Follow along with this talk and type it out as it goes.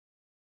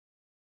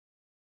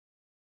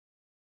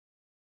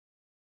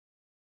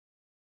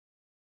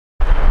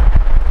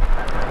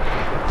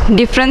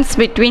Difference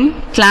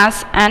between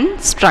class and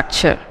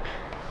structure.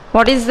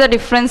 What is the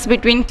difference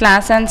between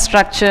class and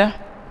structure?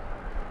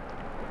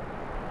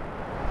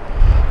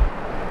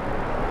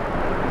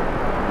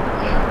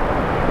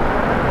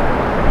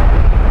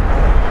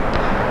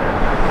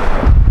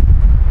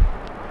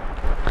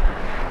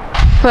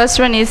 First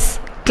one is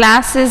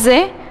class is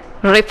a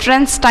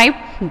reference type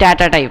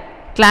data type.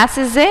 Class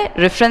is a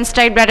reference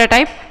type data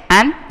type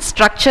and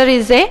structure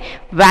is a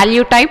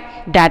value type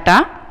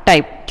data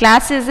type.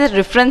 Class is a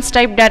reference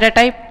type data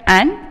type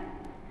and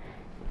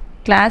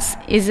class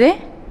is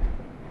a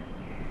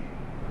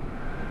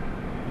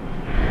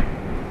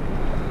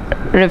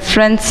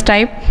reference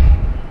type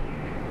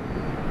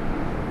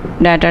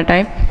data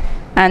type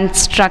and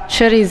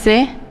structure is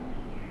a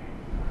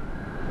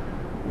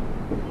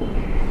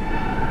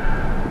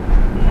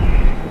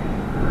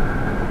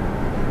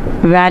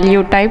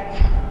value type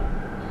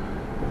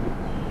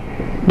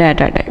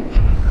data type.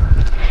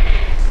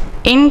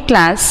 In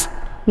class,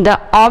 the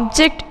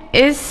object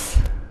is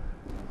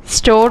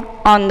stored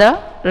on the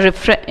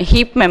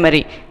heap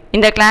memory. In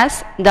the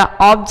class, the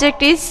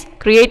object is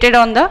created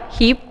on the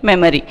heap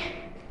memory.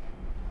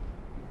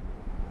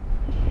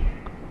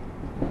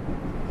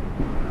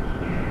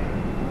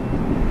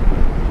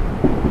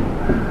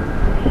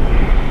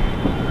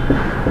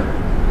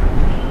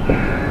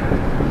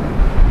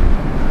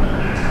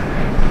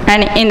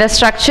 And in the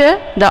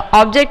structure, the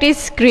object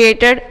is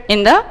created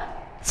in the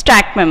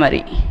stack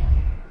memory.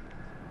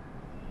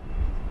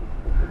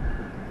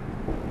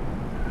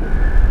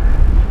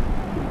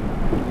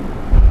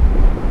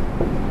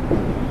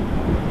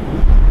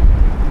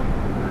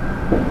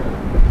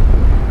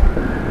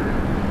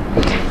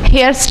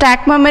 Here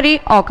stack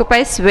memory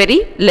occupies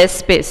very less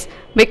space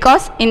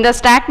because in the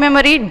stack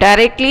memory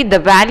directly the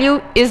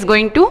value is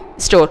going to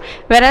store,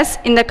 whereas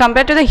in the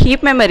compared to the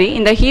heap memory,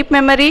 in the heap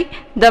memory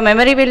the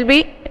memory will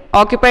be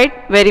occupied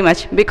very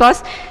much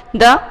because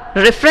the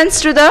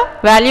reference to the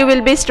value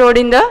will be stored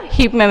in the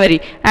heap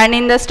memory, and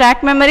in the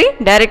stack memory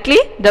directly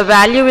the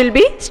value will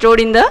be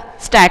stored in the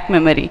stack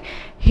memory.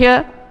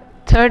 Here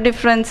third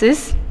difference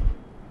is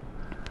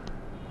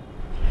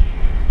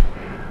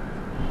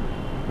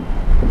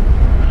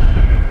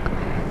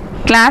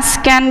class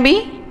can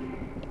be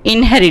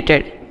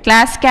inherited.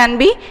 Class can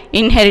be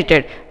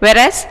inherited,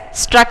 whereas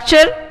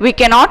structure we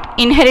cannot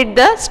inherit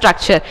the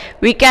structure.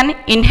 We can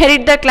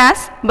inherit the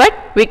class but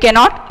we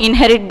cannot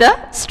inherit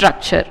the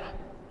structure.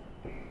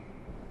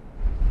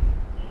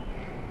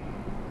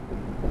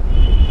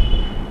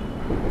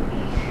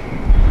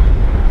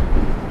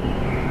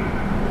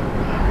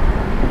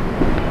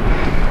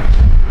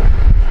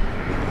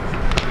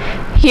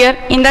 Here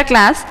in the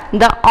class,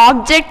 the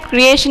object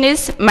creation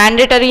is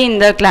mandatory in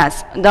the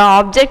class. The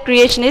object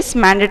creation is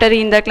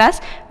mandatory in the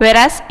class,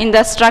 whereas in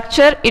the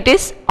structure it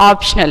is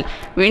optional.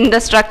 In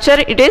the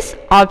structure it is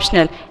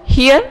optional.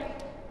 Here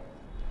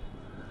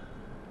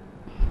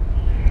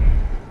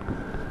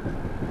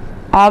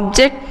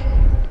object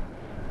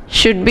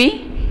should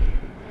be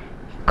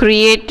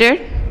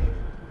created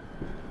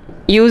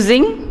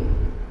using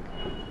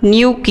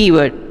new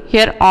keyword.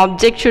 Here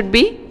object should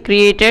be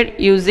created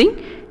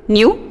using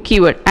new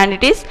keyword, and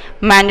it is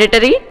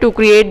mandatory to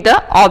create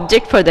the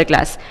object for the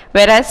class,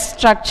 whereas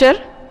structure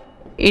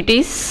it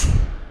is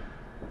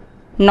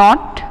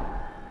not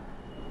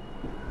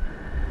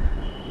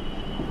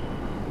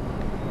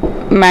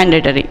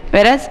mandatory,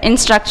 whereas in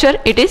structure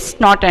it is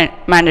not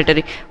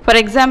mandatory. For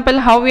example,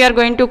 how we are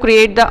going to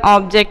create the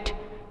object,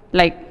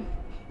 like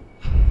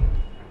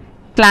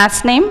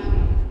class name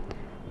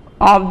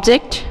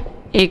object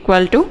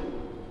equal to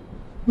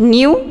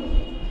new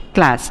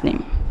class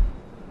name.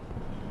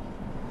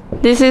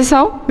 This is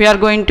how we are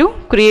going to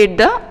create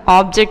the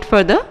object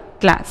for the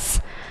class.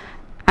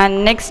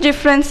 And next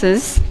difference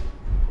is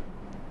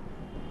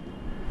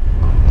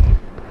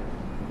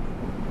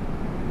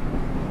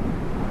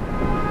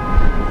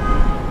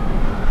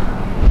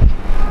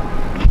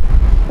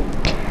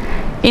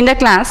in the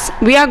class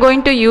we are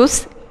going to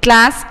use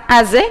class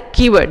as a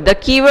keyword. The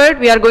keyword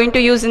we are going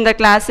to use in the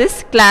class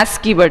is class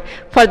keyword.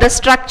 For the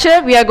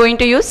structure we are going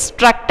to use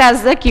struct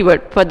as the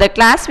keyword. For the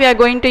class we are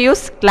going to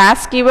use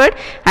class keyword,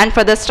 and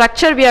for the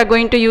structure we are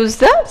going to use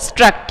the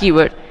struct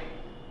keyword.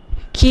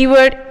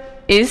 Keyword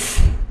is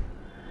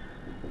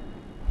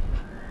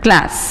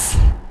class.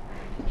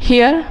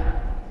 Here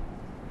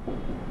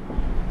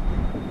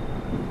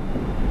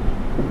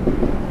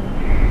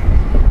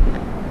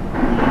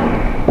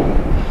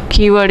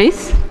keyword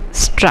is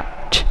struct.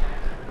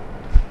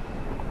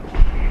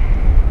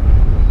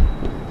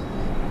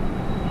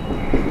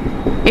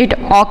 It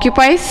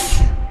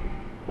occupies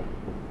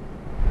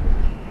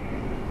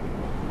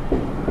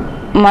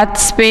much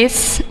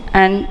space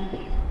and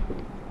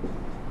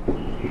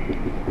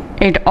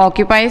it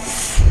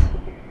occupies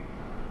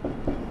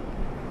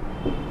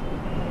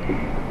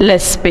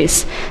less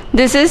space.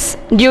 This is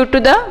due to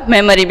the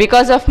memory.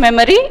 Because of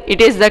memory,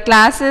 it is the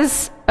class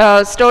is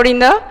stored in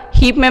the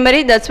heap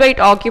memory, that's why it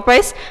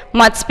occupies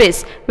much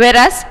space,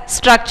 whereas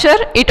structure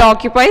it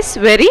occupies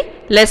very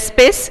less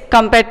space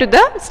compared to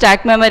the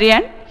stack memory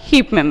and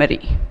heap memory.